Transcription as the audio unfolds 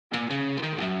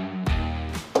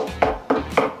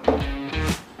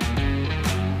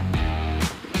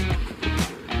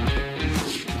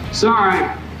Sorry,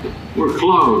 we're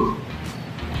closed.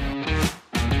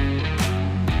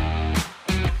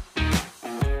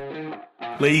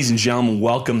 Ladies and gentlemen,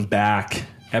 welcome back.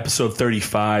 Episode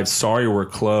 35, Sorry We're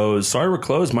Closed. Sorry We're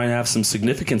Closed might have some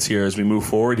significance here as we move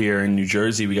forward here in New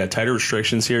Jersey. We got tighter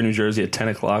restrictions here in New Jersey at 10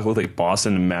 o'clock. Looked like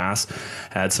Boston and Mass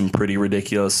had some pretty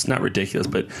ridiculous, not ridiculous,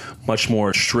 but much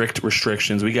more strict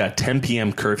restrictions. We got 10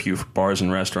 p.m. curfew for bars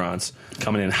and restaurants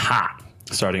coming in hot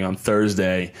starting on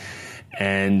Thursday.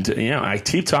 And, I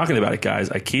keep talking about it, guys.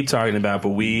 I keep talking about it, but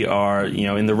we are,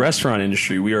 in the restaurant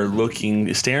industry, we are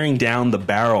staring down the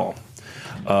barrel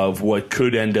of what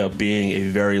could end up being a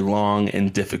very long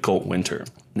and difficult winter.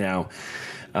 Now,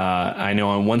 I know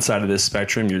on one side of this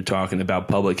spectrum, you're talking about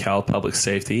public health, public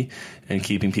safety, and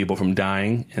keeping people from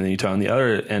dying. And then you talk on the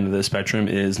other end of the spectrum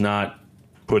is not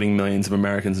putting millions of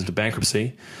Americans into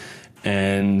bankruptcy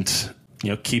and,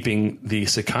 keeping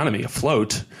this economy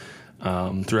afloat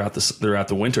throughout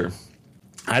the winter.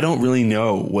 I don't really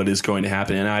know what is going to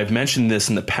happen. And I've mentioned this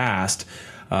in the past,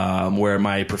 where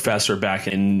my professor back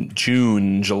in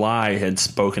July had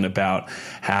spoken about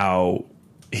how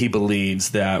he believes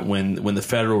that when the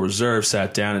Federal Reserve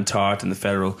sat down and talked, and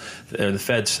the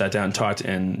Fed sat down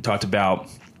and talked about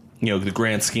the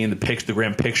grand scheme, the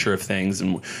grand picture of things,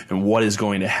 and what is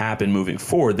going to happen moving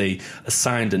forward, they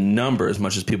assigned a number. As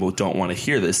much as people don't want to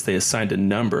hear this, they assigned a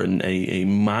number and a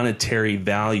monetary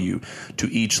value to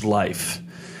each life.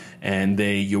 And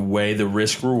you weigh the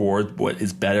risk reward, what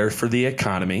is better for the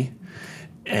economy.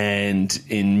 And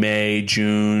in May,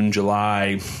 June,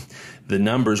 July, the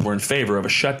numbers were in favor of a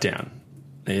shutdown.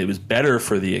 It was better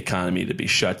for the economy to be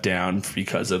shut down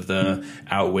because of the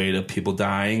outweigh of people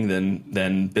dying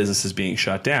than businesses being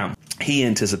shut down. He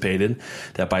anticipated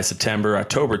that by September,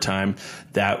 October time,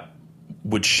 that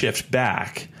would shift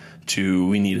back to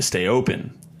we need to stay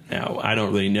open. Now, I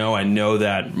don't really know. I know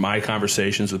that my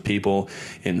conversations with people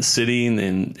in the city,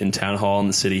 in town hall in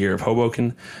the city here of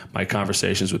Hoboken, my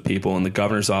conversations with people in the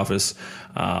governor's office,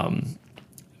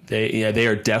 they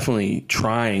are definitely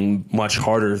trying much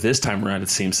harder this time around, it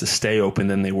seems, to stay open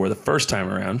than they were the first time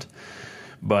around.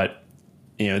 But,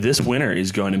 this winter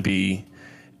is going to be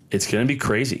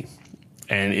crazy.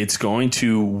 And it's going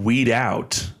to weed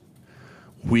out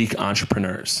weak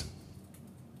entrepreneurs.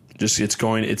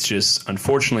 It's just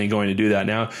unfortunately going to do that.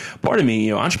 Now, part of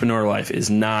me, entrepreneur life is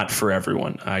not for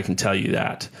everyone. I can tell you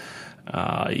that.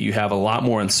 You have a lot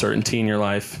more uncertainty in your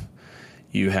life.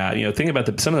 You have, think about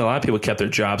a lot of people kept their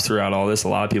jobs throughout all this. A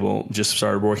lot of people just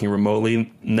started working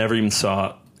remotely, never even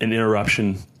saw an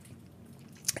interruption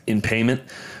in payment.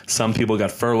 Some people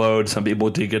got furloughed. Some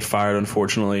people did get fired,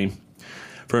 unfortunately.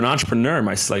 For an entrepreneur,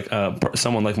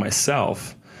 someone like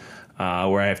myself,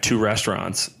 where I have two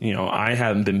restaurants, I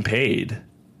haven't been paid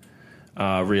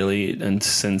really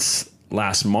since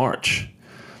last March.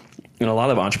 And a lot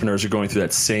of entrepreneurs are going through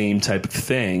that same type of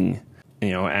thing,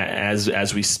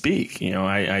 as we speak.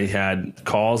 I had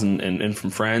calls and from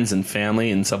friends and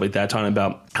family and stuff like that talking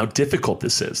about how difficult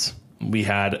this is. We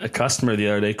had a customer the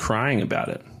other day crying about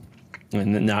it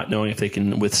and not knowing if they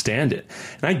can withstand it.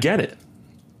 And I get it.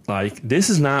 Like, this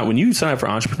is not, when you sign up for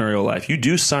entrepreneurial life, you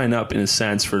do sign up in a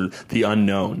sense for the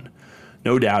unknown.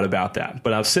 No doubt about that.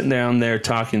 But I was sitting down there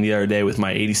talking the other day with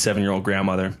my 87-year-old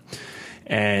grandmother,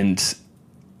 and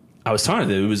I was talking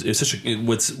to her.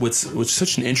 What's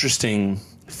such an interesting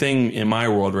thing in my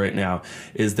world right now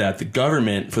is that the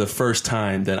government, for the first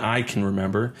time that I can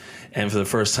remember, and for the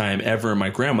first time ever in my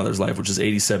grandmother's life, which is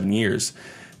 87 years,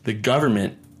 the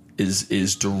government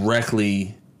is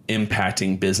directly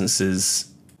impacting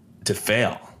businesses to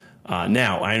fail.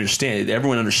 Now, I understand.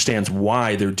 Everyone understands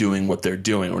why they're doing what they're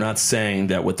doing. We're not saying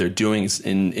that what they're doing is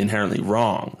inherently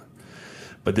wrong.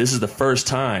 But this is the first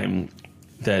time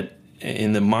that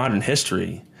in the modern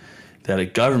history that a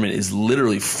government is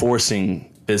literally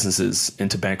forcing businesses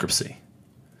into bankruptcy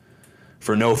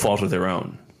for no fault of their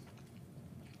own.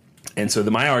 And so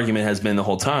my argument has been the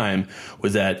whole time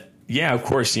was that, yeah, of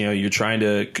course, you're trying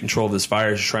to control this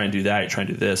virus, you're trying to do that, you're trying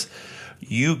to do this.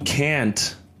 You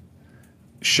can't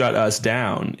shut us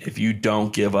down if you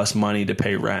don't give us money to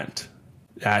pay rent.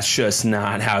 That's just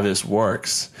not how this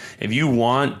works. If you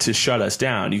want to shut us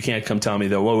down, you can't come tell me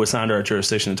that, well, it's not under our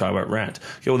jurisdiction to talk about rent.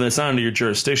 Okay, well, then it's not under your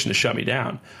jurisdiction to shut me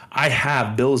down. I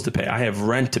have bills to pay. I have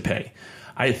rent to pay.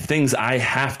 I have things I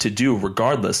have to do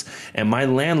regardless. And my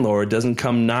landlord doesn't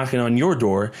come knocking on your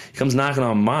door. He comes knocking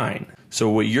on mine. So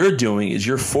what you're doing is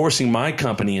you're forcing my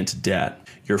company into debt.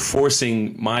 You're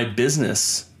forcing my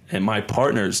business and my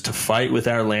partners to fight with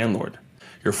our landlord.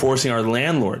 You're forcing our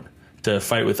landlord to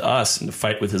fight with us and to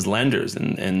fight with his lenders,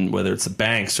 and whether it's the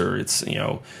banks or it's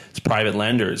private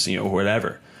lenders,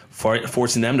 whatever,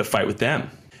 forcing them to fight with them.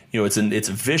 it's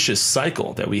a vicious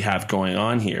cycle that we have going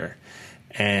on here.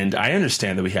 And I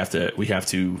understand that we have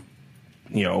to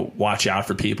watch out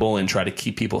for people and try to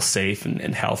keep people safe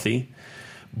and healthy.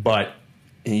 But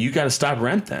you got to stop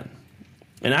rent then.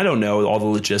 And I don't know all the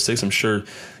logistics. I'm sure,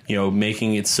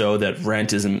 making it so that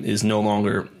rent is no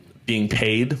longer being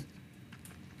paid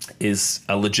is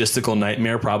a logistical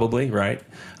nightmare, probably, right?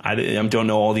 I don't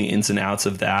know all the ins and outs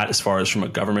of that as far as from a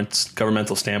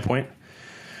governmental standpoint.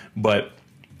 But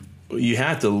you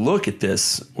have to look at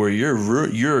this where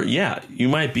you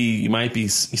might be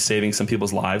saving some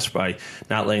people's lives by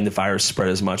not letting the virus spread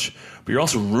as much, but you're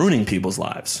also ruining people's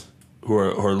lives who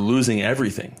are losing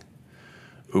everything,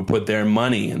 who put their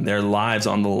money and their lives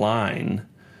on the line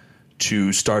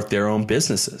to start their own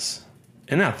businesses.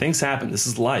 And now things happen. This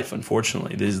is life,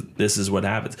 unfortunately. This is what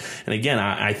happens. And again,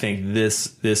 I think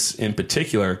this in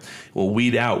particular will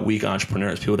weed out weak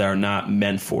entrepreneurs, people that are not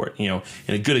meant for it. In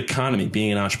a good economy,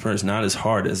 being an entrepreneur is not as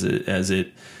hard as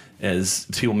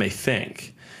people may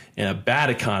think. In a bad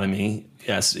economy,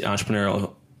 yes,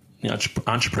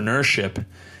 entrepreneurship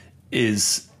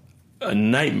is a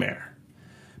nightmare.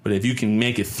 But if you can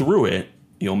make it through it,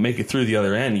 you'll make it through the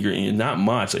other end. You're not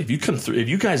much. If we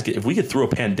get through a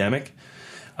pandemic,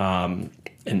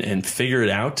 and figure it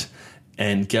out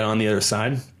and get on the other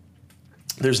side,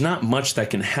 there's not much that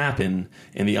can happen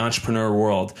in the entrepreneur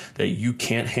world that you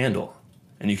can't handle.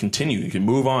 And you can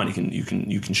move on, you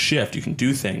can shift, you can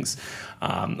do things.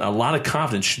 A lot of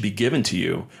confidence should be given to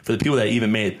you for the people that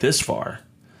even made it this far,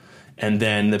 and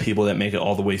then the people that make it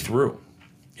all the way through.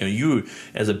 You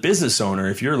as a business owner,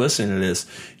 if you're listening to this,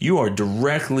 you are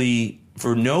directly,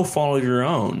 for no fault of your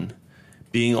own,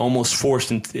 being almost forced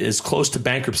into as close to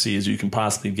bankruptcy as you can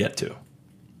possibly get to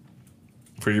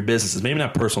for your businesses. Maybe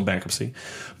not personal bankruptcy,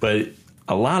 but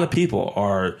a lot of people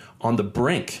are on the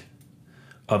brink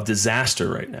of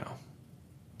disaster right now.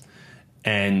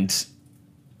 And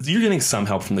you're getting some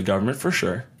help from the government for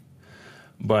sure.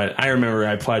 But I remember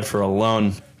I applied for a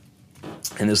loan,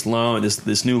 and this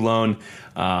new loan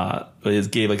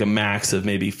it gave like a max of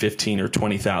maybe $15,000 or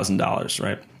 $20,000,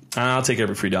 right? I'll take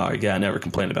every free dollar. Yeah, I never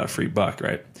complained about a free buck,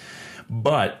 right?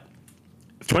 But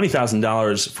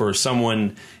 $20,000 for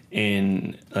someone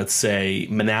in, let's say,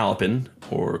 Manalapan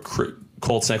or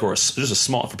Cold Snake, or just a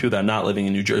small, for people that are not living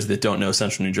in New Jersey, that don't know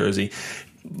central New Jersey,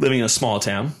 living in a small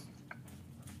town,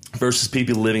 versus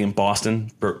people living in Boston,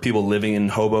 people living in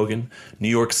Hoboken, New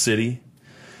York City,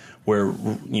 where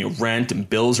rent and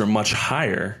bills are much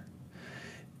higher.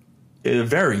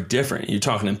 Very different. You're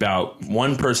talking about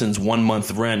one person's 1 month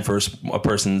rent versus a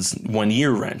person's 1 year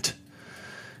rent.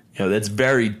 That's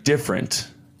very different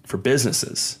for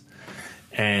businesses.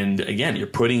 And again, you're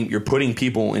putting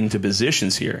people into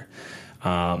positions here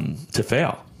to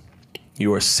fail.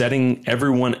 You are setting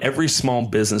every small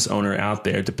business owner out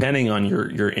there, depending on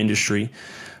your industry.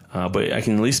 But I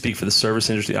can at least speak for the service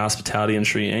industry, the hospitality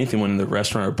industry, anything in the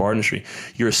restaurant or bar industry.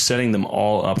 You're setting them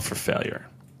all up for failure.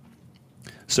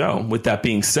 So, with that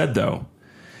being said, though,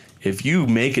 if you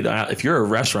make it out, if you're a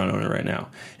restaurant owner right now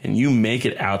and you make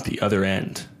it out the other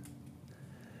end,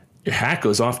 your hat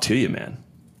goes off to you, man.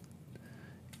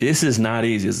 This is not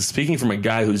easy. This is speaking from a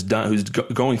guy who's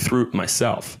going through it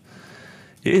myself.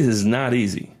 It is not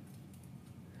easy.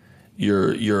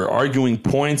 You're arguing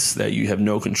points that you have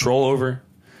no control over.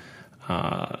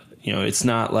 It's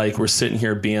not like we're sitting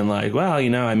here being like, well,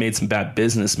 I made some bad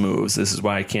business moves. This is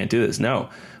why I can't do this. No,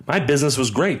 my business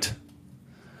was great.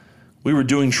 We were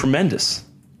doing tremendous.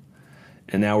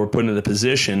 And now we're put in a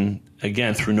position,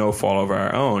 again, through no fault of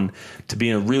our own, to be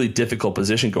in a really difficult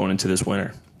position going into this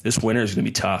winter. This winter is going to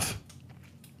be tough.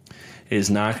 It is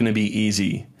not going to be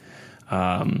easy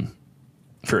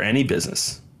for any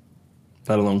business,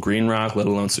 let alone Green Rock, let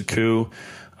alone Saku,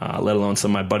 let alone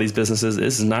some of my buddies' businesses.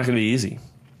 This is not going to be easy.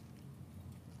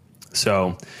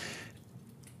 So,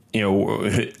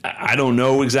 I don't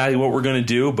know exactly what we're going to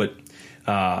do, but,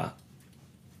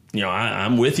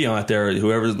 I'm with you out there.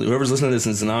 Whoever's listening to this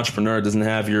as an entrepreneur doesn't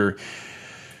have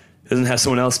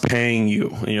someone else paying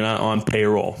you. You're not on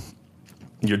payroll.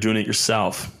 You're doing it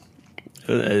yourself.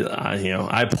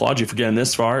 I applaud you for getting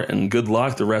this far, and good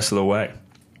luck the rest of the way.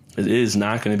 It is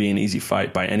not going to be an easy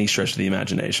fight by any stretch of the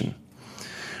imagination.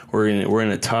 We're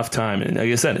in a tough time, and like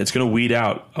I said, it's going to weed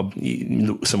out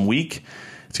some weak.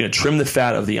 It's going to trim the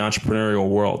fat of the entrepreneurial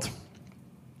world,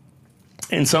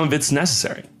 and some of it's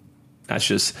necessary.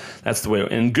 That's the way.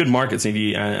 In good markets, I've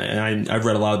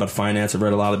read a lot about finance. I've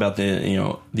read a lot about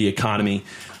the economy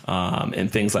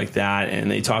and things like that, and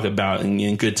they talk about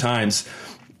in good times.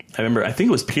 I think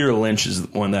it was Peter Lynch is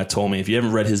the one that told me. If you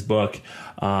haven't read his book,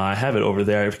 I have it over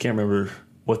there. I can't remember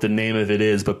what the name of it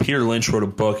is, but Peter Lynch wrote a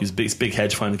book. He's a big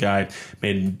hedge fund guy,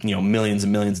 made millions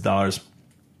and millions of dollars.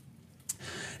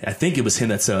 I think it was him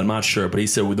that said, I'm not sure, but he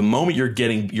said, well, the moment you're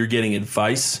getting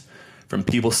advice from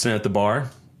people sitting at the bar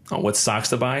on what stocks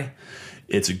to buy,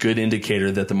 it's a good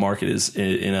indicator that the market is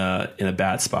in a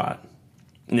bad spot.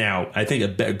 Now, I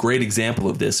think a great example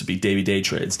of this would be Davey Day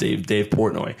Trades, Dave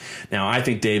Portnoy. Now, I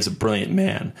think Dave's a brilliant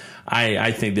man.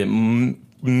 I think that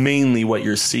mainly what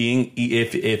you're seeing,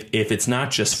 if it's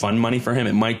not just fun money for him,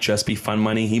 it might just be fun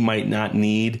money. He might not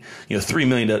need, $3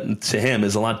 million to him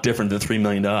is a lot different than $3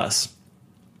 million to us.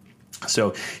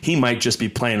 So he might just be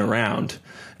playing around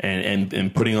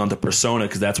and putting on the persona,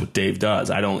 because that's what Dave does.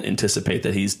 I don't anticipate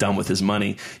that he's done with his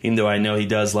money, even though I know he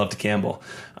does love to gamble.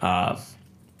 How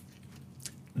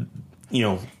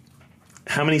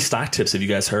many stock tips have you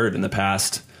guys heard in the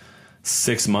past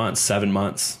 6 months, 7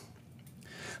 months?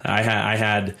 I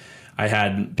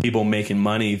had people making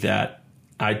money that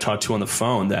I talked to on the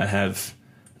phone that have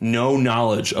no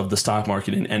knowledge of the stock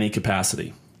market in any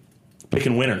capacity,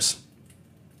 picking winners,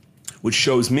 which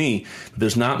shows me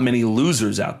there's not many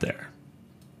losers out there.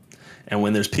 And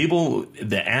when there's people,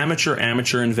 the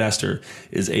amateur investor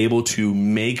is able to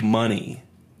make money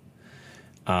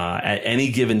at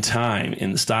any given time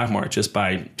in the stock market just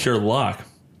by pure luck,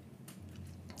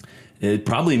 it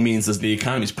probably means that the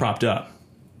economy's propped up.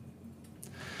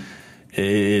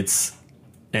 And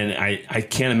I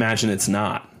can't imagine it's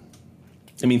not.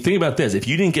 I mean, think about this. If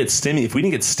we didn't get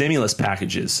stimulus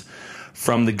packages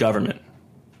from the government,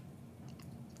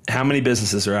 how many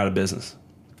businesses are out of business?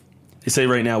 They say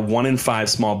right now 1 in 5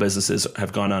 small businesses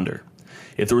have gone under.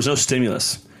 If there was no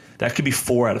stimulus, that could be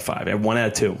 4 out of 5, 1 out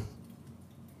of 2,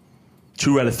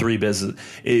 2 out of 3 businesses.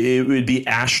 It would be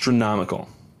astronomical,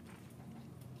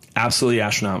 absolutely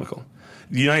astronomical.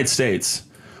 The United States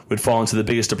would fall into the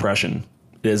biggest depression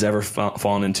it has ever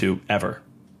fallen into, ever.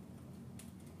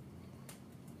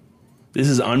 This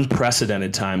is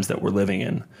unprecedented times that we're living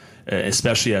in,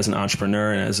 especially as an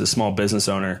entrepreneur and as a small business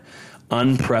owner.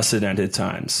 Unprecedented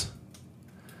times.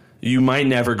 You might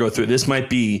never go through. This might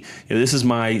be, this is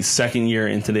my second year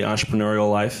into the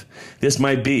entrepreneurial life. This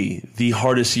might be the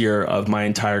hardest year of my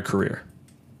entire career.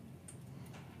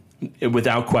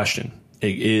 Without question.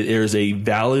 There's a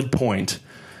valid point.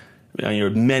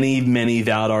 Many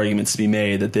valid arguments to be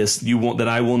made that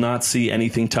I will not see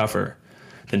anything tougher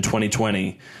than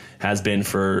 2020 has been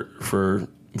for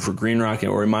GreenRock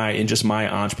or in just my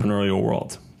entrepreneurial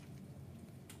world,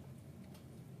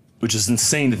 which is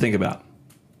insane to think about.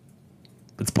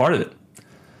 It's part of it.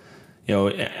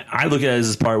 I look at it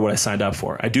as part of what I signed up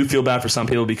for. I do feel bad for some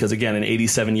people because, again, in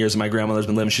 87 years my grandmother's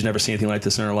been living, she's never seen anything like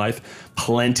this in her life.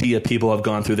 Plenty of people have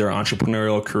gone through their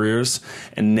entrepreneurial careers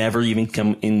and never even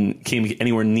came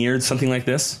anywhere near something like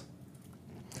this.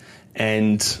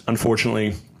 And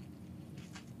unfortunately,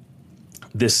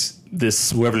 this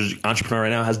whoever's entrepreneur right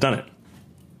now has done it.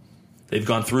 They've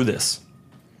gone through this.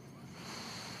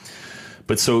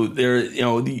 But so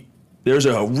there's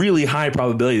a really high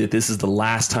probability that this is the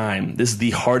last time. This is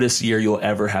the hardest year you'll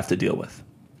ever have to deal with.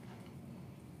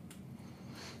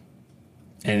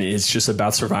 And it's just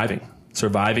about surviving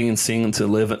and seeing to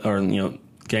live, or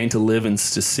getting to live and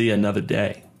to see another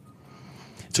day.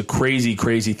 It's a crazy,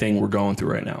 crazy thing we're going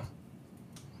through right now.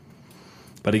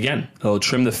 But again, it'll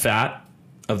trim the fat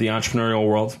of the entrepreneurial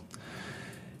world.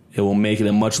 It will make it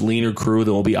a much leaner crew.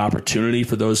 There will be opportunity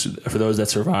for those that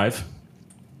survive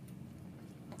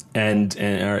and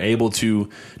are able to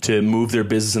move their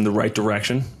business in the right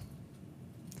direction.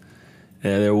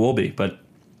 There will be, but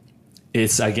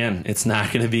it's not going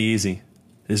to be easy.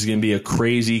 This is going to be a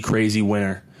crazy, crazy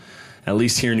winter. At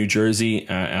least here in New Jersey,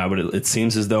 it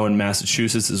seems as though in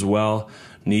Massachusetts as well,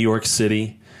 New York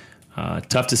City.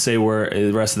 Tough to say where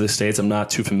the rest of the states. I'm not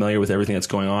too familiar with everything that's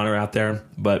going on out there,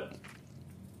 but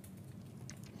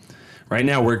right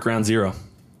now we're at ground zero.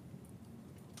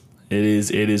 It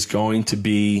is going to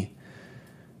be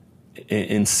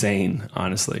insane,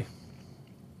 honestly.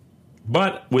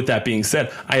 But with that being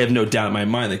said, I have no doubt in my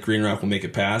mind that GreenRock will make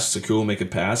it past. Sakua will make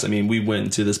it past. I mean, we went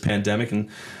into this pandemic and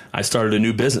I started a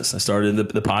new business. I started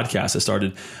the podcast. I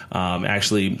started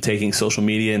actually taking social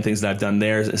media and things that I've done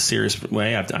there in a serious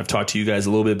way. I've talked to you guys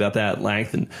a little bit about that at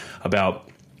length and about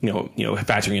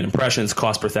factoring in impressions,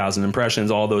 cost per 1,000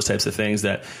 impressions, all those types of things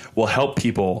that will help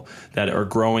people that are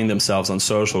growing themselves on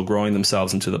social, growing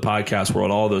themselves into the podcast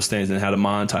world, all those things, and how to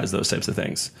monetize those types of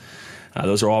things.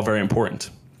 Those are all very important.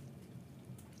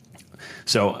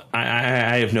 So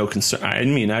I have no concern.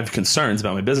 I have concerns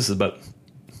about my businesses, but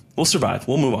we'll survive.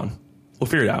 We'll move on. We'll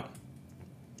figure it out.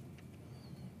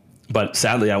 But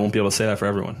sadly, I won't be able to say that for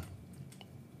everyone.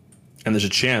 And there's a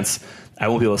chance I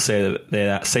won't be able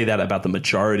to say that about the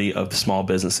majority of small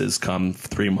businesses come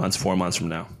 3 months, 4 months from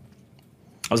now.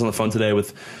 I was on the phone today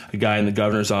with a guy in the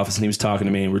governor's office, and he was talking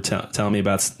to me and telling me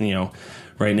about,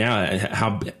 right now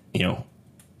how,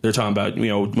 they're talking about,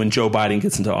 when Joe Biden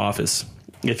gets into office.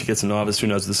 If he gets into office, who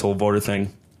knows, this whole voter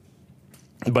thing.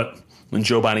 But when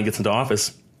Joe Biden gets into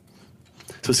office,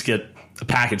 supposed to get a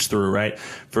package through, right?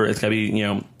 It's got to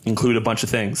be, include a bunch of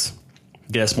things.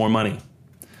 Get us more money.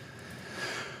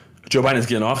 Joe Biden's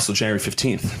getting in office until January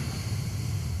 15th.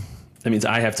 That means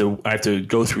I have to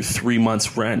go through 3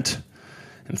 months rent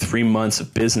and 3 months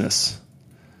of business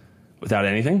without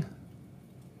anything?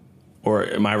 Or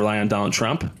am I relying on Donald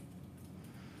Trump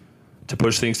to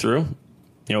push things through?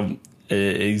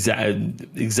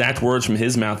 Exact words from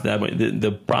his mouth that way.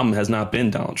 The problem has not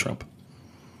been Donald Trump.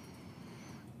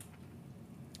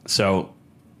 So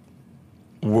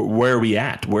where are we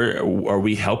at? Where are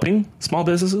we helping small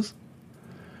businesses?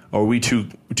 Or are we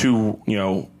too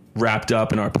wrapped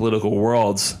up in our political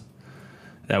worlds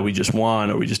that we just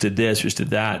won, or we just did this, we just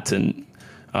did that, and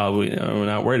we're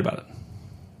not worried about it?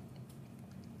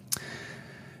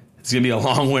 It's going to be a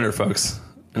long winter, folks.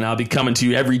 And I'll be coming to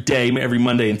you every day, every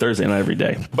Monday and Thursday, not every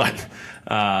day. But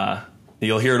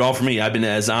you'll hear it all from me. I've been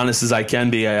as honest as I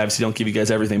can be. I obviously don't give you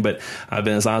guys everything, but I've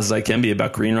been as honest as I can be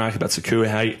about Green Rock, about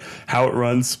Sakua, how it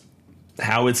runs,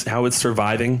 how it's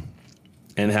surviving,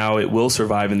 and how it will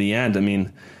survive in the end. I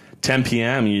mean, 10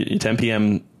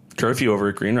 p.m. curfew over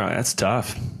at Green Rock, that's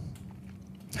tough.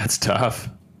 That's tough.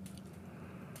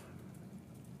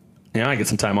 I get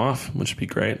some time off, which would be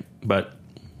great, but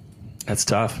that's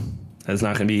tough. That's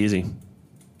not going to be easy.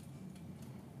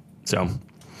 So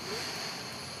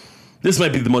this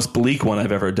might be the most bleak one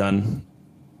I've ever done,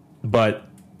 but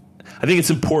I think it's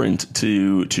important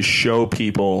to show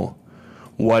people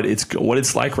what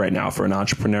it's like right now for an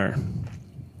entrepreneur.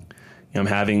 I'm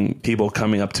having people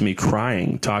coming up to me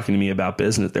crying, talking to me about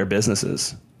their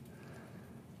businesses.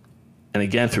 And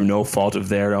again, through no fault of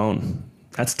their own.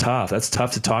 That's tough. That's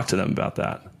tough to talk to them about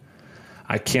that.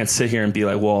 I can't sit here and be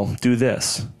like, well, do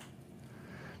this.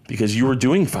 Because you were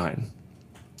doing fine.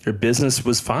 Your business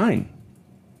was fine.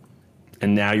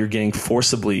 And now you're getting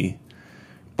forcibly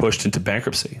pushed into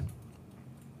bankruptcy.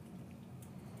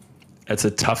 That's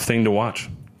a tough thing to watch.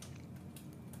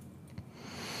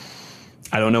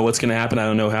 I don't know what's going to happen. I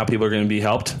don't know how people are going to be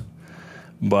helped.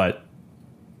 But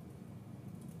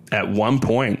at one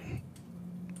point,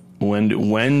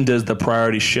 when does the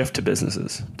priority shift to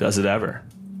businesses? Does it ever?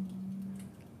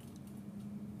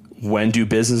 When do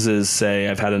businesses say,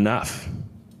 I've had enough?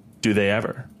 Do they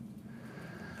ever?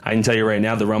 I can tell you right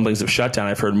now, the rumblings of shutdown,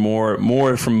 I've heard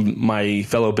more from my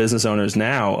fellow business owners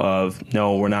now of,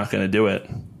 no, we're not going to do it,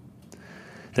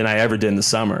 than I ever did in the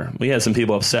summer. We had some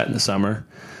people upset in the summer,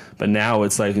 but now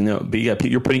it's like,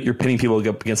 you're pitting people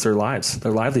against their lives,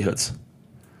 their livelihoods.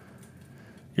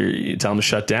 You tell them to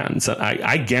shut down. So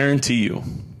I guarantee you,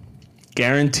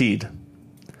 guaranteed,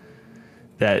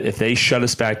 that if they shut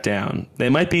us back down, they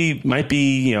might be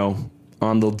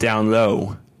on the down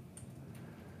low,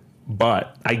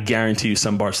 but I guarantee you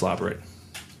some bars will operate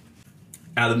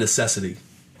out of necessity.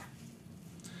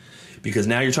 Because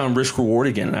now you're talking risk reward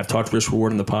again, and I've talked risk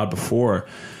reward in the pod before.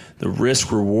 The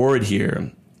risk reward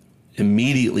here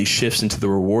immediately shifts into the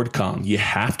reward column. You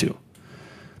have to.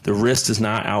 The risk does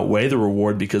not outweigh the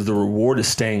reward because the reward is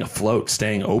staying afloat,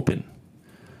 staying open.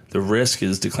 The risk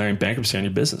is declaring bankruptcy on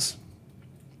your business.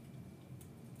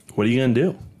 What are you going to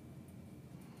do?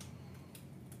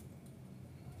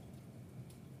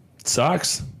 It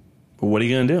sucks, but what are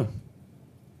you going to do?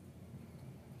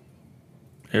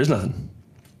 There's nothing.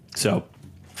 So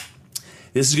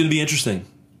this is going to be interesting.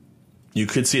 You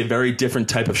could see a very different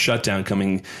type of shutdown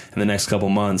coming in the next couple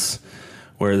months,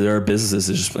 where there are businesses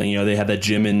that just, they had that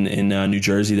gym in New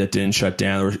Jersey that didn't shut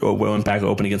down or went back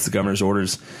open against the governor's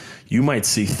orders. You might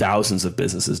see thousands of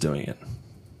businesses doing it.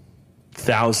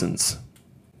 Thousands.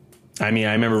 I mean,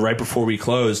 I remember right before we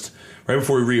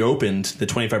reopened the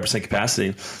 25%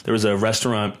 capacity, there was a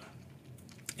restaurant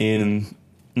in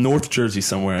North Jersey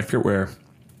somewhere, I forget where.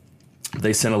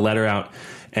 They sent a letter out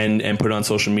and put it on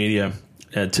social media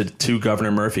to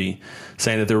Governor Murphy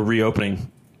saying that they were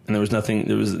reopening. And there was nothing,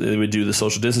 they would do the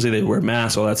social distancing, they would wear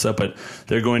masks, all that stuff, but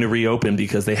they're going to reopen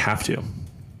because they have to.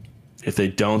 If they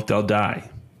don't, they'll die.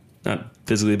 Not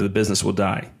physically, but the business will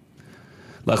die.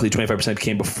 Luckily, 25%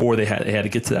 came before they had to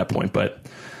get to that point, but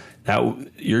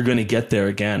you're going to get there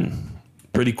again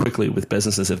pretty quickly with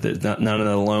businesses if none of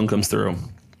the loan comes through.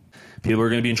 People are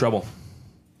going to be in trouble.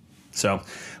 So,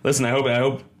 listen, I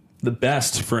hope the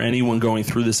best for anyone going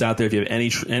through this out there. If you have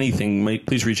anything,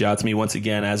 please reach out to me. Once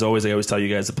again, as always, I always tell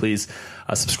you guys to please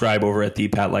subscribe over at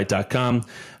thepatlight.com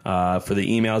for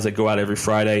the emails that go out every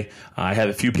Friday. I have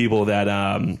a few people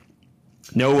that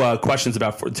no questions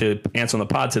to answer on the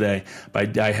pod today,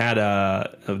 but I had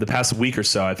the past week or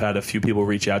so, I've had a few people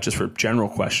reach out just for general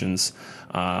questions,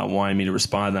 wanting me to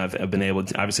respond. And I've been able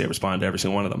to, obviously I responded to every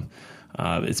single one of them.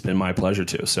 It's been my pleasure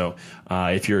to. So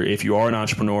if you are an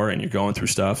entrepreneur and you're going through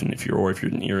stuff, and if you're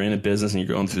in a business and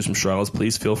you're going through some struggles,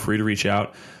 please feel free to reach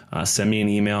out. Send me an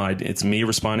email. It's me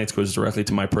responding. It goes directly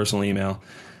to my personal email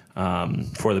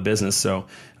for the business. So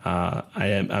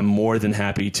I'm more than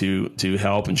happy to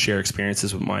help and share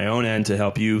experiences with my own end to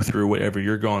help you through whatever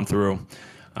you're going through.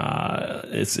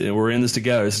 We're in this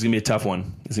together. This is gonna be a tough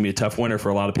one. It's gonna be a tough winter for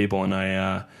a lot of people,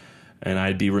 and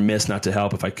I'd be remiss not to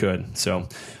help if I could. So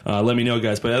let me know,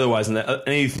 guys. But otherwise,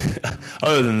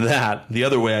 other than that, the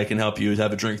other way I can help you is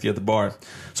have a drink at the bar.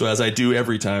 So as I do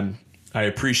every time, I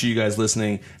appreciate you guys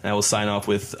listening, and I will sign off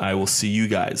with, I will see you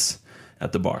guys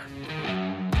at the bar.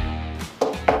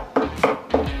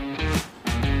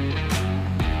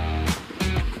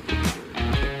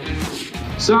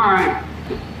 Sorry,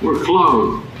 we're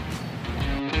closed.